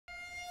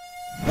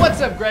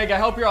What's up, Greg? I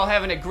hope you're all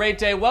having a great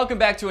day. Welcome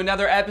back to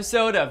another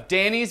episode of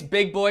Danny's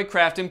Big Boy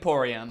Craft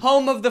Emporium,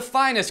 home of the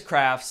finest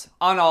crafts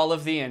on all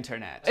of the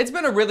internet. It's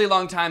been a really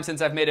long time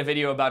since I've made a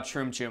video about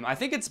Troom Troom. I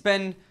think it's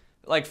been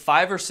like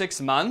 5 or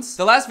 6 months.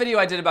 The last video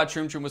I did about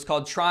Troom Troom was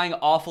called Trying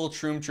Awful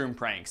Troom Troom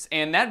Pranks,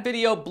 and that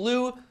video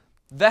blew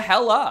the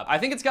hell up. I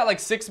think it's got like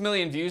 6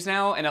 million views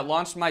now, and it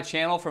launched my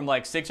channel from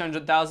like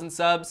 600,000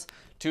 subs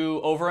to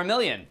over 1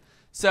 million.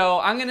 So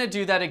I'm gonna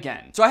do that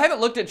again. So I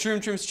haven't looked at Troom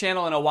Troom's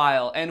channel in a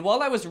while, and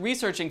while I was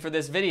researching for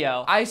this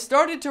video, I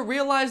started to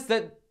realize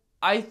that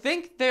I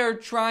think they're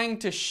trying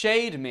to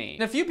shade me.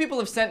 And a few people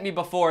have sent me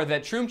before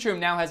that Troom Troom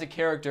now has a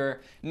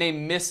character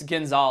named Miss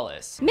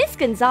Gonzalez. Miss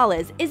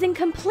Gonzalez is in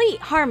complete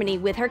harmony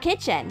with her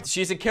kitchen.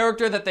 She's a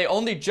character that they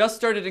only just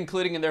started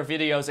including in their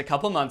videos a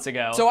couple months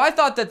ago. So I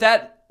thought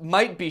that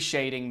might be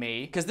shading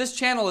me, because this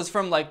channel is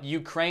from like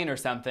Ukraine or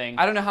something.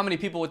 I don't know how many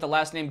people with the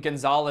last name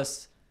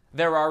Gonzalez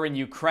there are in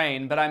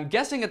Ukraine, but I'm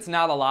guessing it's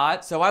not a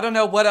lot, so I don't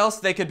know what else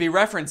they could be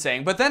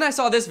referencing. But then I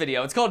saw this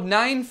video. It's called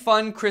 9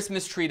 Fun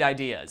Christmas Treat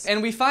Ideas.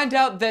 And we find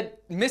out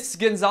that Miss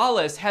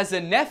Gonzalez has a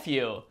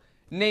nephew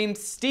named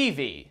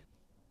Stevie.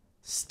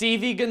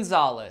 Stevie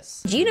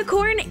Gonzalez.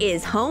 Unicorn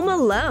is home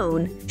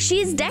alone.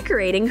 She is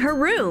decorating her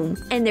room,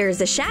 and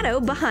there's a shadow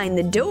behind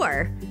the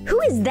door.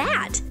 Who is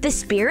that? The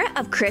spirit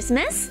of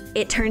Christmas?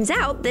 It turns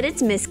out that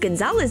it's Miss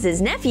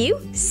Gonzalez's nephew,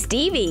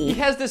 Stevie. He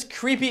has this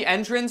creepy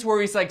entrance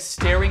where he's like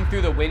staring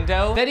through the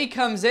window. Then he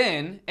comes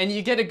in, and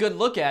you get a good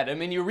look at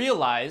him, and you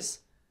realize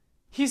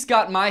he's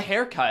got my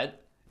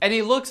haircut, and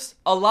he looks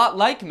a lot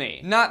like me.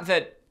 Not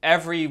that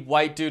every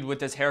white dude with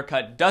this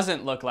haircut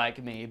doesn't look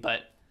like me,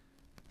 but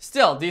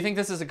still, do you think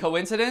this is a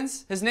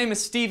coincidence? His name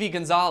is Stevie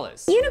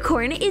Gonzalez.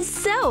 Unicorn is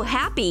so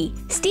happy.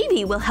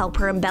 Stevie will help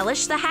her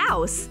embellish the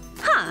house.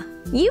 Huh,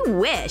 you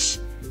wish.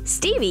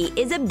 Stevie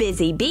is a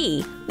busy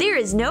bee. There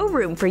is no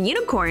room for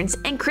unicorns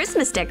and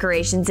Christmas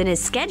decorations in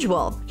his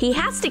schedule. He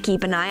has to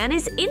keep an eye on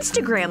his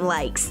Instagram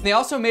likes. They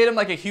also made him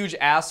like a huge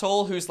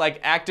asshole who's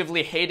like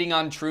actively hating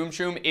on Troom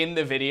Troom in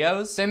the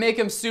videos. They make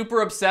him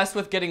super obsessed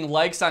with getting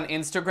likes on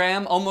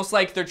Instagram, almost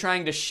like they're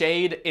trying to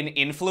shade an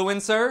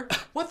influencer.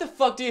 What the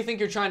fuck do you think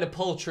you're trying to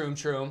pull, Troom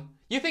Troom?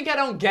 You think I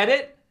don't get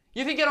it?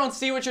 You think I don't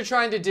see what you're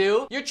trying to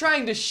do? You're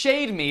trying to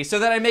shade me so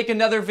that I make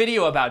another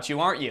video about you,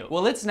 aren't you?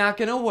 Well, it's not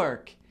gonna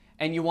work.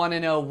 And you wanna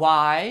know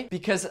why?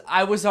 Because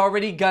I was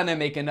already gonna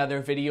make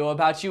another video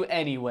about you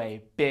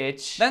anyway,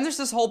 bitch. Then there's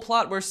this whole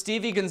plot where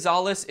Stevie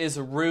Gonzalez is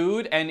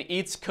rude and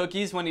eats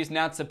cookies when he's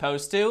not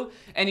supposed to,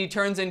 and he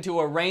turns into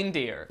a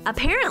reindeer.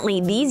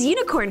 Apparently, these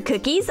unicorn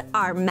cookies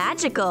are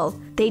magical.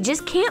 They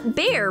just can't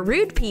bear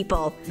rude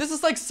people. This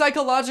is like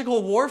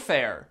psychological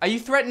warfare. Are you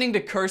threatening to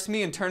curse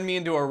me and turn me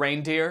into a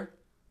reindeer?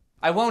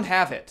 I won't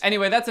have it.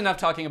 Anyway, that's enough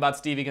talking about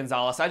Stevie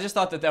Gonzalez. I just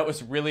thought that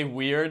was really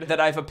weird that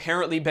I've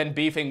apparently been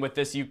beefing with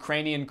this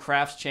Ukrainian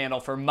crafts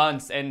channel for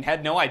months and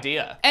had no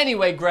idea.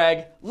 Anyway,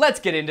 Greg, let's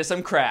get into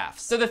some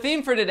crafts. So the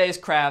theme for today's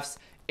crafts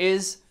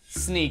is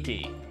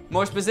sneaky.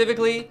 More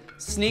specifically,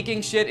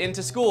 sneaking shit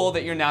into school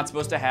that you're not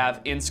supposed to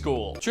have in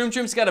school. Troom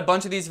Troom's got a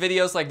bunch of these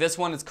videos like this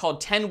one. It's called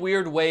 10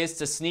 Weird Ways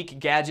to Sneak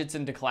Gadgets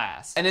into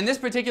Class. And in this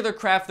particular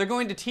craft, they're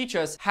going to teach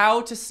us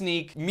how to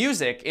sneak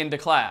music into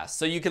class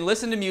so you can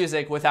listen to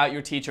music without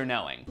your teacher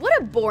knowing. What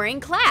a boring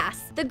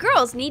class. The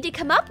girls need to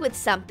come up with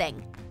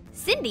something.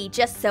 Cindy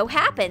just so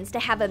happens to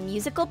have a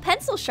musical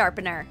pencil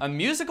sharpener. A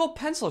musical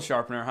pencil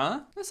sharpener,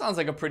 huh? That sounds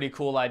like a pretty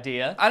cool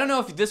idea. I don't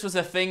know if this was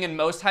a thing in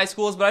most high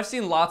schools, but I've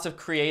seen lots of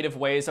creative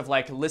ways of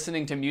like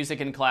listening to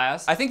music in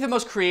class. I think the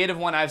most creative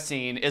one I've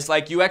seen is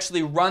like you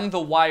actually run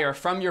the wire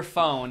from your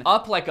phone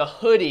up like a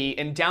hoodie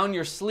and down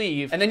your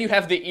sleeve, and then you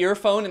have the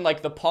earphone in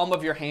like the palm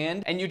of your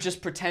hand, and you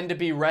just pretend to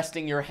be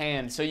resting your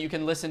hand so you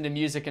can listen to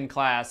music in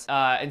class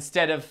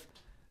instead of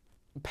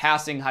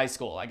passing high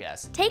school, I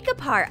guess. Take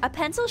apart a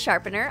pencil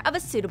sharpener of a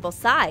suitable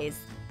size.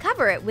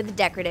 Cover it with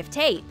decorative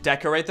tape.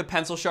 Decorate the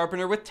pencil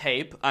sharpener with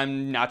tape.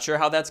 I'm not sure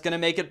how that's gonna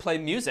make it play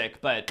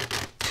music, but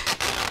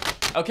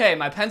okay,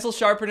 my pencil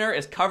sharpener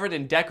is covered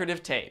in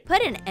decorative tape.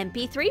 Put an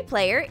MP3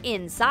 player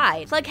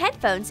inside. Plug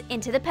headphones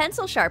into the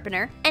pencil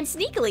sharpener and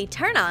sneakily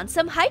turn on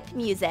some hype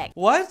music.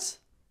 What?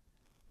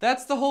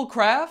 That's the whole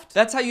craft?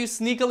 That's how you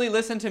sneakily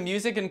listen to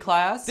music in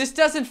class? This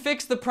doesn't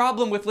fix the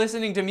problem with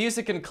listening to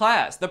music in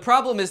class. The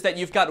problem is that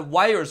you've got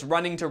wires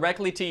running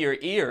directly to your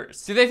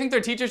ears. Do they think their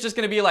teacher's just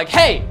gonna be like,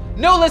 hey,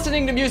 no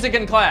listening to music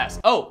in class?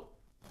 Oh,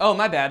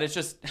 my bad, it's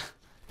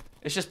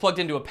just plugged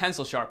into a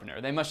pencil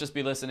sharpener. They must just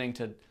be listening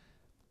to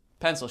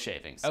pencil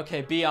shavings.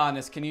 Okay, be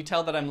honest, can you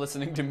tell that I'm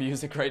listening to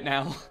music right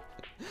now?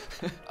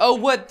 Oh,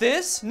 what,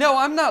 this? No,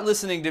 I'm not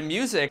listening to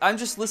music. I'm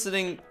just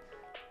listening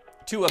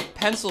to a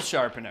pencil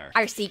sharpener.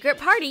 Our secret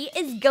party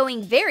is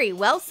going very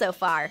well so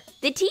far.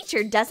 The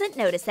teacher doesn't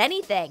notice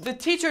anything. The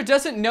teacher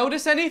doesn't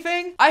notice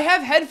anything? I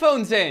have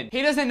headphones in.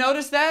 He doesn't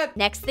notice that?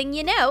 Next thing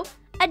you know,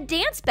 a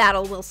dance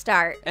battle will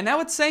start. And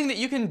now it's saying that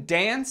you can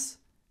dance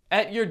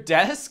at your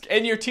desk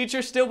and your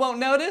teacher still won't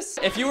notice?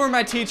 If you were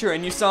my teacher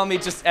and you saw me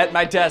just at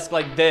my desk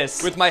like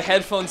this, with my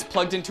headphones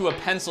plugged into a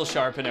pencil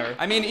sharpener,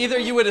 I mean, either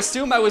you would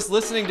assume I was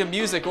listening to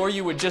music or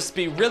you would just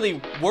be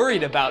really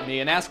worried about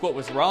me and ask what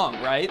was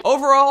wrong, right?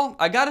 Overall,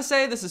 I gotta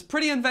say this is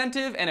pretty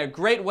inventive and a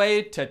great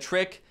way to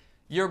trick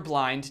your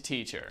blind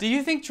teacher. Do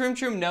you think Troom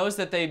Troom knows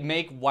that they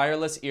make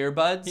wireless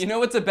earbuds? You know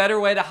what's a better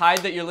way to hide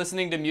that you're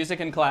listening to music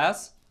in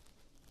class?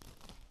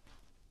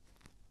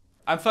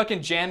 I'm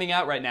fucking jamming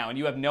out right now and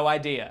you have no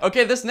idea.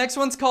 Okay, this next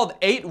one's called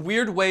 8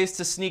 Weird Ways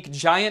to Sneak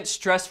Giant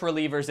Stress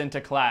Relievers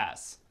into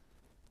Class.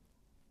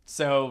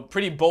 So,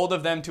 pretty bold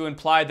of them to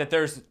imply that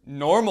there's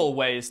normal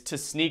ways to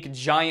sneak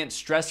giant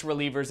stress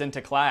relievers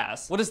into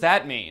class. What does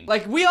that mean?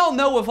 Like, we all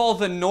know of all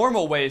the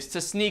normal ways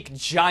to sneak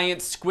giant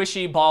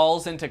squishy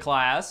balls into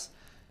class,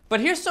 but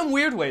here's some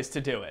weird ways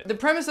to do it. The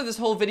premise of this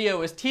whole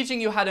video is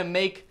teaching you how to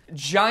make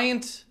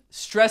giant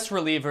stress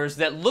relievers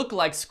that look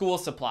like school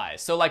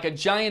supplies. So like a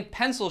giant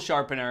pencil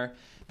sharpener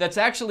that's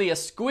actually a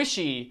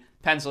squishy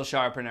pencil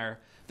sharpener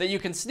that you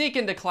can sneak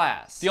into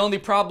class. The only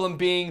problem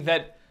being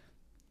that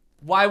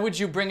why would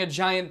you bring a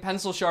giant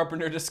pencil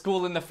sharpener to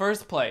school in the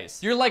first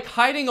place? You're like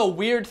hiding a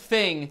weird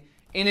thing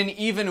in an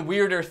even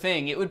weirder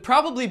thing. It would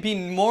probably be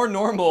more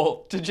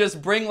normal to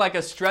just bring like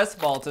a stress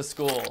ball to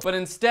school. But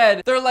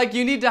instead, they're like,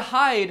 you need to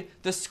hide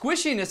the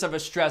squishiness of a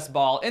stress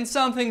ball in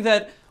something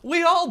that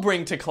we all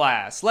bring to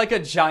class, like a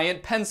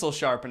giant pencil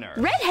sharpener.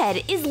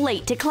 Redhead is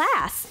late to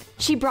class.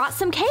 She brought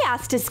some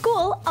chaos to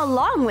school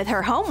along with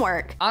her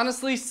homework.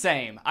 Honestly,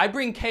 same. I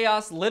bring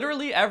chaos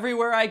literally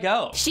everywhere I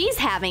go. She's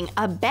having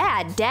a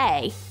bad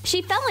day.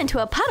 She fell into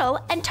a puddle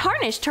and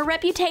tarnished her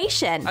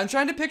reputation. I'm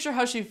trying to picture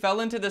how she fell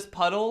into this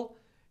puddle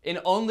and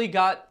only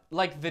got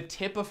like the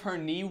tip of her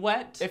knee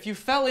wet. If you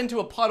fell into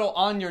a puddle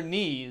on your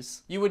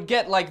knees, you would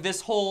get like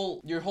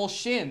your whole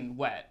shin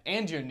wet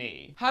and your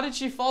knee. How did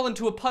she fall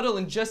into a puddle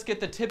and just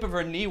get the tip of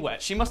her knee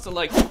wet? She must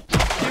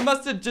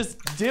have just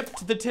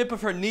dipped the tip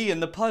of her knee in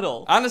the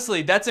puddle.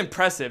 Honestly, that's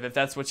impressive if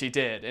that's what she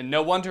did, and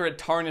no wonder it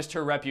tarnished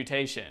her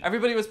reputation.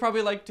 Everybody was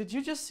probably like, did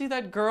you just see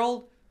that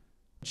girl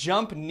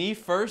jump knee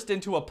first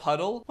into a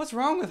puddle? What's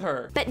wrong with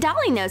her? But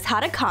Dolly knows how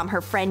to calm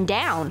her friend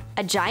down.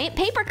 A giant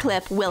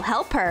paperclip will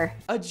help her.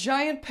 A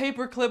giant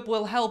paperclip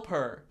will help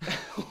her.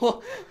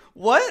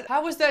 What?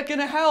 How is that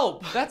gonna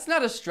help? That's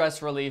not a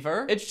stress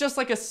reliever. It's just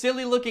like a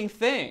silly looking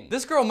thing.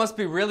 This girl must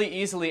be really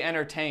easily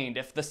entertained.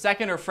 If the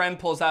second her friend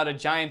pulls out a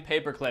giant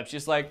paperclip,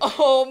 she's like,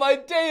 oh, my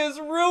day is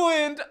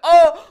ruined.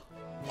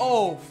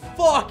 Oh,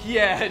 fuck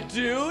yeah,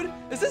 dude.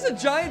 Is this a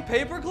giant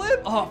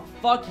paperclip? Oh,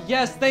 fuck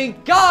yes,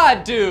 thank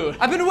God, dude.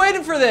 I've been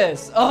waiting for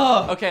this.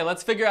 Okay,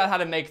 let's figure out how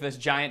to make this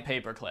giant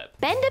paperclip.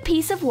 Bend a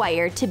piece of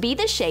wire to be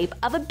the shape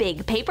of a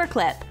big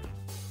paperclip.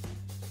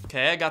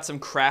 Okay, I got some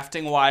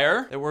crafting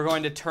wire that we're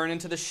going to turn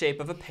into the shape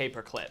of a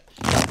paperclip.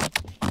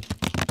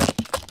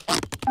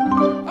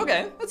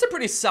 Okay, that's a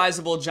pretty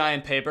sizable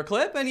giant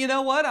paperclip, and you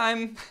know what?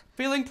 I'm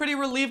feeling pretty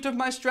relieved of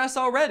my stress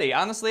already.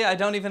 Honestly, I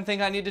don't even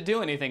think I need to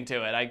do anything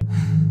to it. I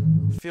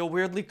feel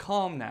weirdly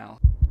calm now.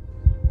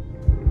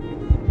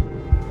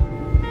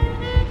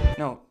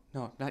 No,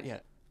 not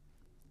yet.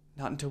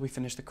 Not until we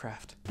finish the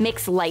craft.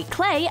 Mix light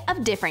clay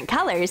of different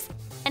colors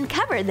and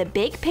cover the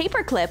big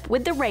paperclip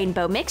with the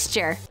rainbow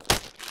mixture.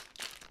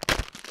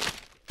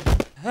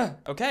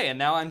 Okay, and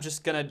now I'm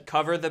just gonna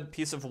cover the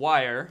piece of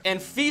wire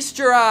and feast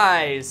your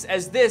eyes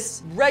as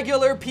this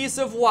regular piece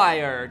of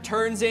wire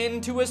turns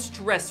into a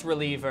stress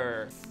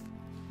reliever.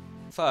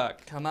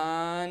 Fuck, come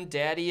on,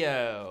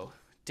 Daddy-o.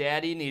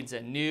 Daddy needs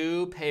a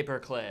new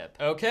paperclip.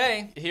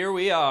 Okay, here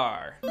we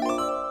are.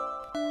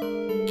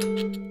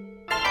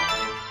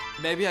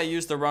 Maybe I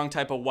used the wrong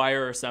type of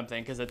wire or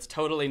something because it's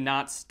totally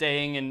not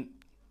staying in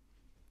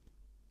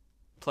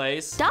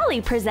place.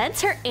 Dolly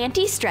presents her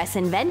anti-stress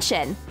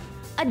invention.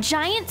 A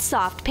giant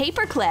soft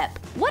paperclip.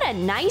 What a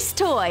nice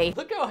toy.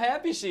 Look how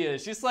happy she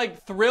is. She's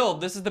like thrilled.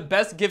 This is the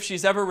best gift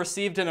she's ever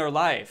received in her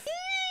life.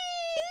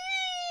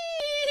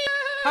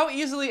 How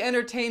easily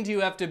entertained do you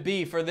have to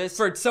be for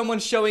someone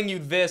showing you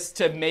this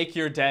to make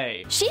your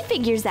day? She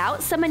figures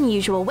out some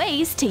unusual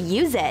ways to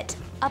use it.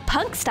 A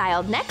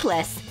punk-styled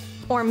necklace.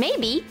 Or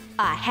maybe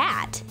a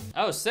hat.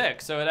 Oh,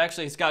 sick. So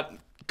it's got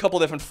a couple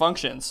different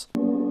functions.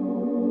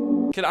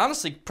 Could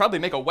honestly probably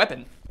make a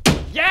weapon.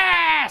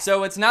 Yeah!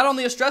 So it's not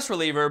only a stress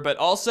reliever, but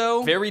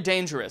also very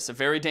dangerous, a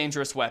very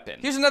dangerous weapon.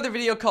 Here's another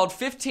video called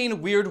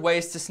 15 Weird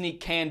Ways to Sneak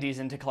Candies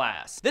into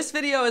Class. This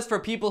video is for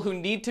people who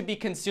need to be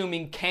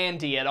consuming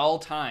candy at all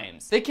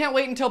times. They can't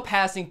wait until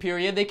passing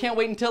period, they can't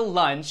wait until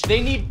lunch,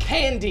 they need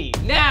candy,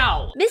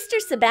 now! Mr.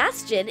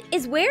 Sebastian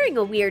is wearing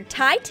a weird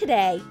tie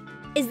today.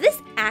 Is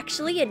this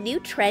actually a new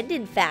trend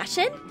in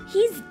fashion?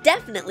 He's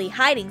definitely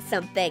hiding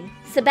something.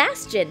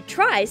 Sebastian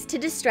tries to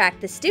distract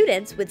the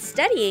students with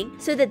studying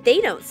so that they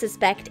don't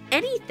suspect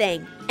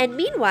anything. And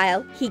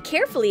meanwhile, he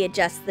carefully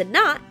adjusts the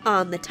knot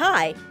on the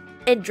tie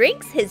and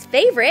drinks his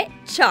favorite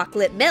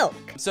chocolate milk.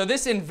 So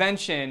this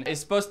invention is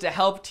supposed to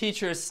help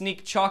teachers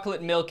sneak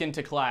chocolate milk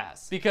into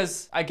class.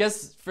 Because I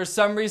guess for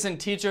some reason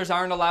teachers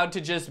aren't allowed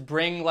to just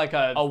bring like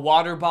a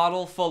water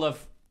bottle full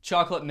of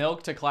chocolate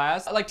milk to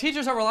class. Like,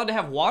 teachers are allowed to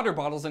have water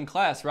bottles in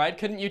class, right?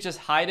 Couldn't you just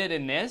hide it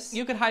in this?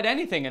 You could hide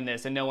anything in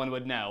this and no one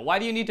would know. Why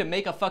do you need to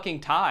make a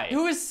fucking tie?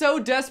 Who is so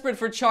desperate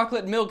for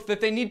chocolate milk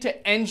that they need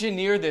to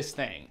engineer this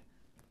thing?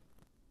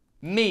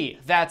 Me,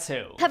 that's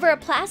who. Cover a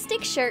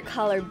plastic shirt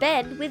collar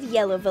bend with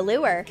yellow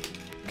velour.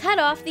 Cut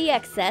off the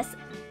excess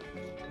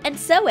and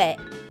sew it.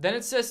 Then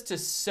it says to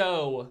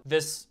sew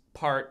this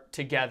part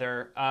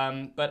together,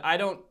 but I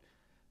don't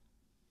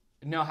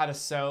know how to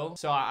sew,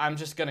 so I'm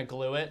just gonna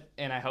glue it,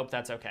 and I hope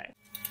that's okay.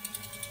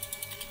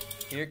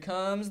 Here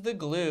comes the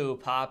glue,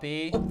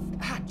 Poppy. Oh,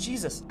 ah,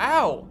 Jesus,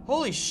 ow,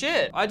 holy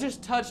shit. I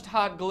just touched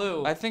hot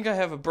glue. I think I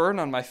have a burn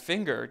on my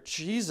finger,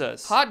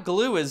 Jesus. Hot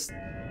glue is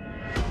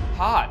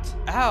hot,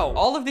 ow.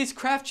 All of these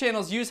craft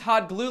channels use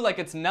hot glue like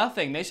it's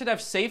nothing. They should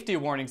have safety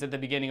warnings at the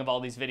beginning of all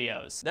these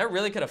videos. That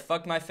really could have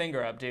fucked my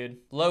finger up, dude.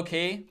 Low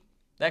key,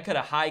 that could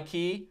have high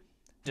key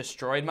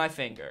destroyed my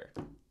finger.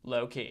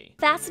 Low key.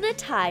 Fasten a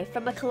tie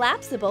from a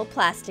collapsible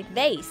plastic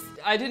vase.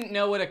 I didn't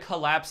know what a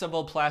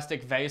collapsible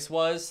plastic vase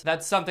was.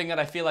 That's something that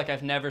I feel like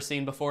I've never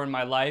seen before in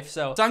my life,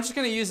 so I'm just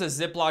gonna use a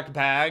Ziploc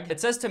bag.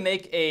 It says to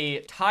make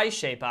a tie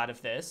shape out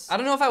of this. I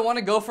don't know if I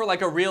wanna go for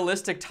like a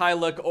realistic tie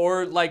look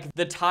or like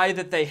the tie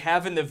that they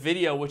have in the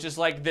video, which is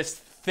like this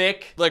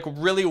thick, like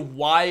really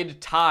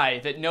wide tie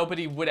that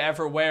nobody would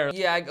ever wear.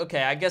 Yeah,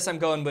 okay, I guess I'm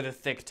going with a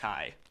thick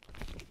tie.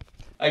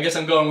 I guess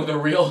I'm going with a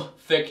real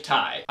thick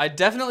tie. I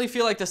definitely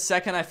feel like the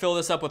second I fill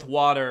this up with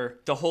water,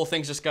 the whole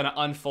thing's just gonna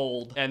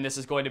unfold and this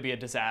is going to be a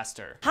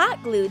disaster.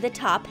 Hot glue the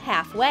top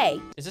halfway.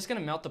 Is this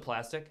gonna melt the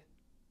plastic?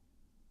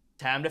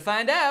 Time to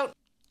find out.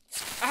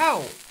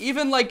 Ow!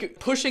 Even like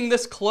pushing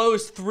this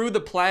closed through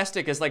the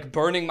plastic is like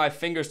burning my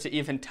fingers to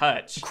even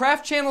touch.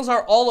 Craft channels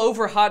are all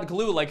over hot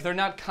glue, like they're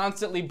not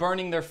constantly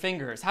burning their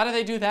fingers. How do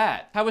they do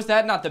that? How is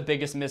that not the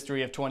biggest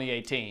mystery of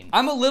 2018?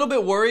 I'm a little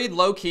bit worried,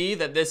 low key,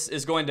 that this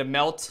is going to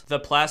melt the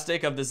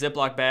plastic of the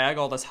Ziploc bag,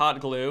 all this hot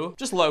glue.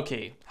 Just low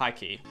key, high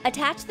key.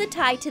 Attach the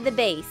tie to the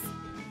base.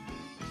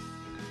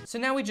 So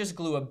now we just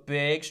glue a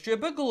big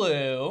strip of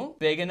glue,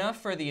 big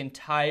enough for the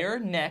entire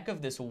neck of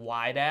this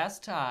wide ass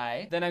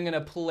tie. Then I'm gonna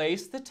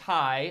place the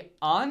tie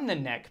on the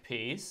neck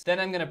piece. Then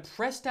I'm gonna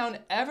press down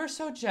ever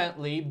so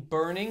gently,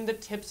 burning the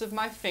tips of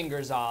my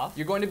fingers off.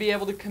 You're going to be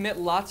able to commit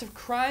lots of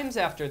crimes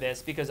after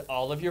this because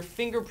all of your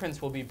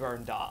fingerprints will be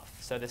burned off.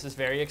 So this is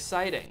very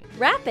exciting.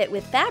 Wrap it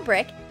with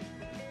fabric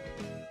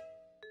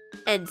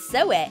and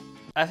sew it.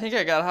 I think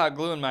I got hot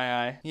glue in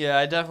my eye. Yeah,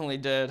 I definitely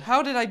did.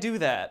 How did I do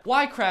that?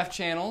 Why craft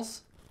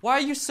channels? Why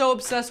are you so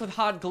obsessed with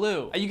hot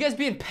glue? Are you guys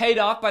being paid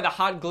off by the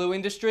hot glue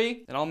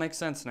industry? It all makes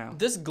sense now.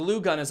 This glue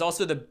gun is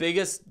also the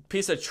biggest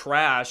piece of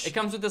trash. It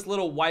comes with this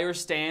little wire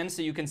stand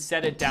so you can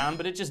set it down,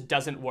 but it just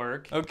doesn't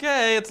work.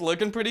 Okay, it's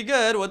looking pretty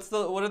good. What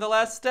are the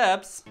last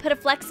steps? Put a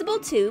flexible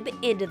tube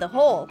into the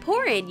hole.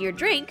 Pour in your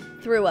drink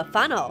through a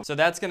funnel. So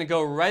that's gonna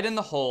go right in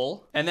the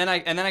hole, and then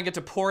I get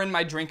to pour in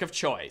my drink of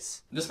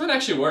choice. This might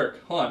actually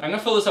work. Hold on, I'm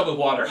gonna fill this up with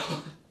water.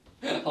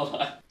 Hold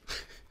on.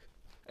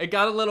 It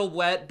got a little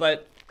wet,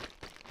 but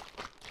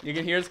you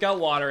can hear it's got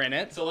water in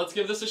it. So let's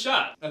give this a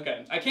shot.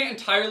 Okay, I can't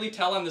entirely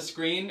tell on the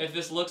screen if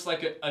this looks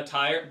like a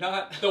tie or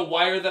not. The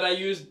wire that I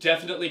use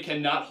definitely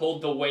cannot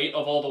hold the weight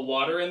of all the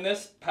water in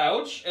this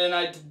pouch. And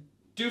I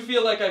do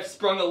feel like I've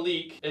sprung a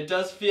leak. It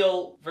does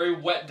feel very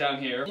wet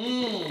down here.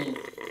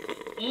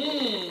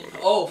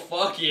 Oh,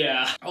 fuck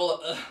yeah.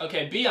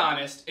 Okay, be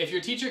honest. If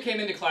your teacher came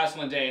into class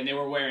one day and they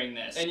were wearing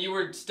this, and you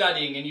were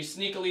studying and you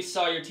sneakily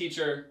saw your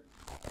teacher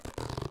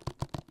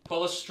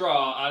pull a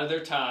straw out of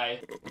their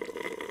tie,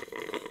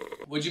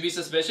 would you be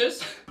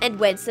suspicious? And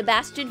when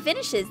Sebastian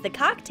finishes the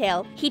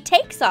cocktail, he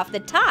takes off the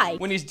tie.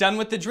 When he's done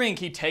with the drink,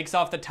 he takes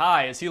off the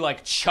tie as he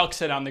like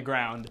chucks it on the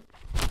ground.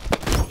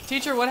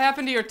 Teacher, what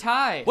happened to your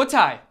tie? What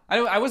tie?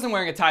 I wasn't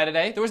wearing a tie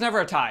today. There was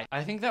never a tie.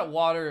 I think that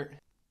water,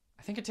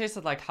 I think it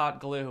tasted like hot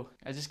glue.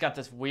 I just got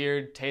this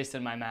weird taste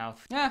in my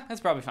mouth. Yeah, that's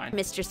probably fine.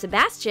 Mr.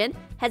 Sebastian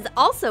has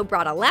also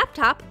brought a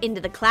laptop into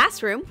the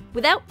classroom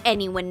without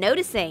anyone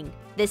noticing.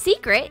 The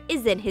secret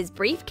is in his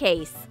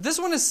briefcase. This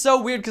one is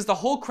so weird because the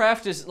whole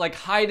craft is like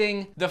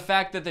hiding the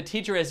fact that the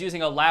teacher is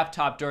using a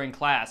laptop during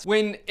class.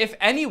 When if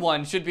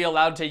anyone should be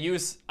allowed to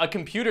use a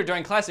computer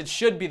during class, it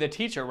should be the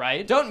teacher,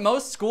 right? Don't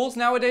most schools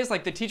nowadays,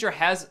 like the teacher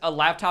has a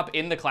laptop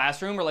in the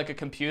classroom or like a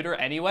computer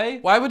anyway?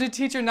 Why would a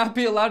teacher not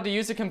be allowed to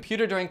use a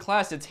computer during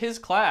class? It's his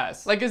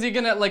class. Like, is he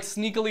gonna like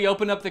sneakily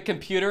open up the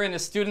computer and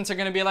his students are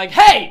gonna be like,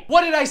 hey,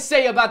 what did I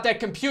say about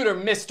that computer,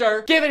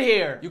 mister? Give it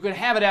here. You can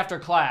have it after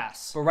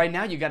class. But right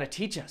now you gotta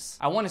teach us.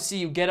 I want to see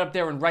you get up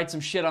there and write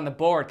some shit on the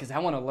board because I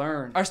want to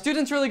learn. Are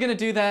students really going to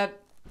do that?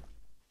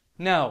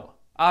 No,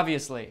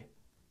 obviously.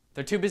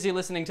 They're too busy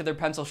listening to their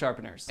pencil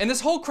sharpeners. And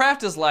this whole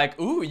craft is like,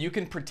 ooh, you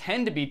can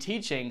pretend to be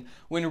teaching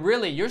when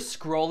really you're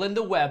scrolling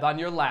the web on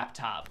your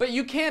laptop. But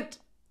you can't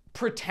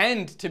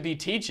pretend to be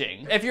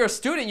teaching. If you're a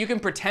student, you can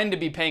pretend to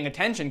be paying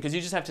attention because you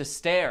just have to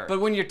stare.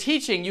 But when you're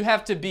teaching, you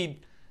have to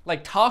be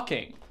like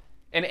talking.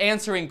 and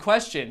answering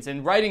questions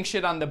and writing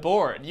shit on the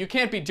board. You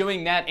can't be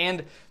doing that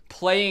and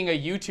playing a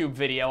YouTube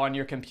video on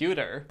your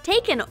computer.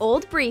 Take an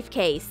old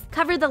briefcase.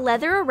 Cover the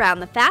leather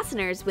around the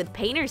fasteners with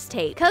painter's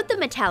tape. Coat the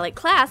metallic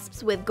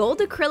clasps with gold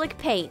acrylic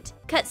paint.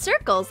 Cut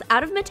circles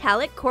out of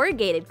metallic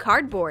corrugated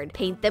cardboard.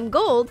 Paint them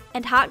gold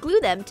and hot glue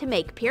them to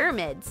make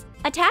pyramids.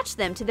 Attach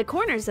them to the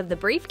corners of the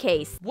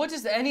briefcase. What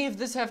does any of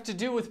this have to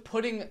do with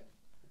putting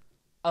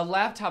a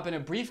laptop in a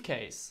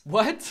briefcase?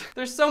 What?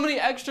 There's so many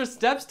extra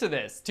steps to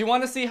this. Do you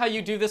want to see how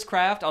you do this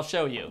craft? I'll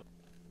show you.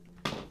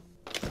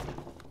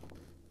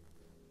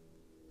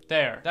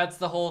 There, that's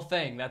the whole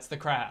thing, that's the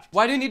craft.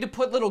 Why do you need to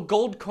put little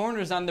gold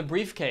corners on the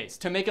briefcase?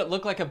 To make it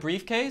look like a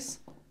briefcase?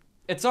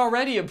 It's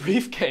already a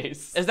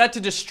briefcase. Is that to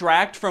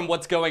distract from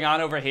what's going on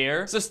over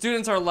here? So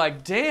students are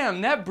like, damn,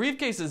 that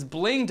briefcase is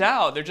blinged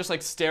out. They're just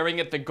like staring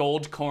at the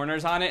gold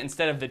corners on it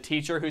instead of the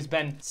teacher who's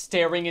been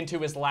staring into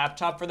his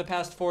laptop for the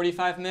past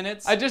 45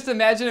 minutes. I just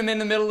imagine him in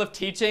the middle of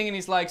teaching and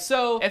he's like,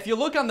 so if you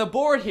look on the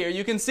board here,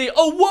 you can see,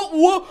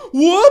 oh,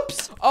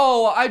 whoops.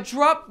 Oh, I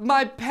dropped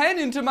my pen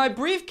into my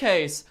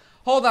briefcase.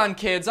 Hold on,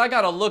 kids, I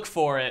gotta look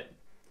for it.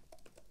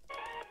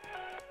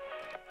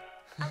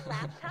 A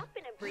laptop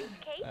in a briefcase?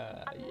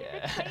 Yeah.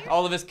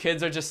 All of his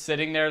kids are just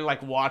sitting there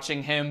like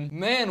watching him.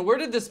 Man, where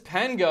did this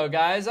pen go,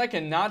 guys? I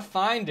cannot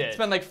find it. It's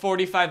been like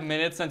 45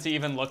 minutes since he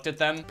even looked at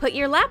them. Put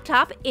your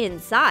laptop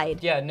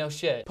inside. Yeah, no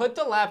shit. Put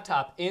the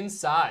laptop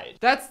inside.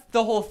 That's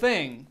the whole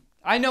thing.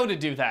 I know to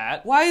do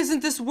that. Why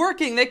isn't this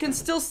working? They can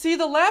still see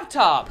the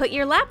laptop. Put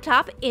your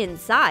laptop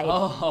inside.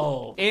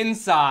 Oh,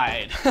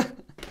 inside.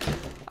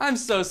 I'm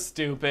so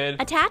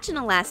stupid. Attach an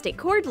elastic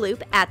cord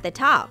loop at the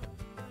top.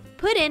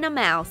 Put in a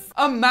mouse.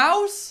 A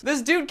mouse?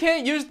 This dude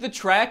can't use the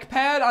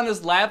trackpad on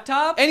his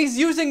laptop, and he's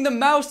using the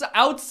mouse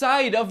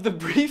outside of the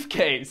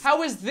briefcase.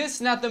 How is this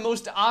not the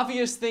most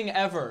obvious thing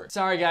ever?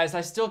 Sorry guys,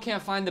 I still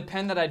can't find the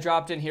pen that I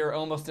dropped in here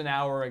almost an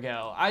hour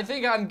ago. I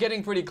think I'm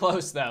getting pretty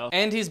close though.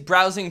 And he's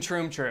browsing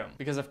Troom Troom,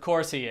 because of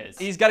course he is.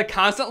 He's gotta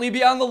constantly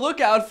be on the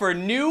lookout for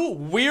new,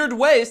 weird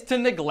ways to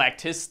neglect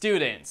his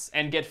students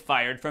and get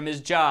fired from his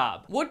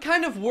job. What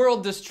kind of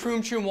world does Troom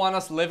Troom want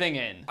us living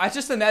in? I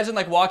just imagine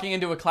like walking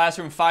into a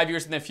classroom 5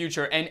 years in the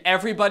future and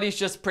everybody's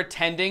just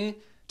pretending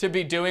to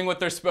be doing what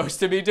they're supposed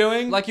to be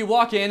doing. Like you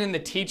walk in and the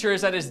teacher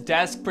is at his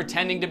desk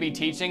pretending to be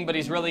teaching, but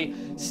he's really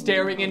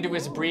staring into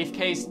his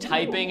briefcase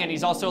typing, and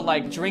he's also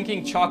like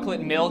drinking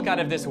chocolate milk out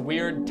of this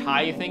weird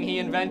tie thing he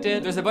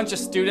invented. There's a bunch of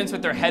students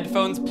with their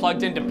headphones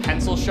plugged into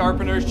pencil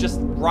sharpeners just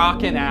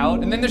rocking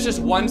out. And then there's just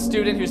one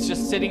student who's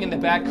just sitting in the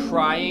back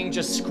crying,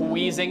 just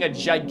squeezing a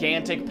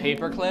gigantic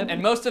paperclip.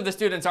 And most of the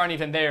students aren't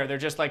even there. They're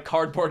just like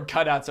cardboard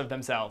cutouts of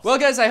themselves. Well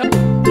guys, I hope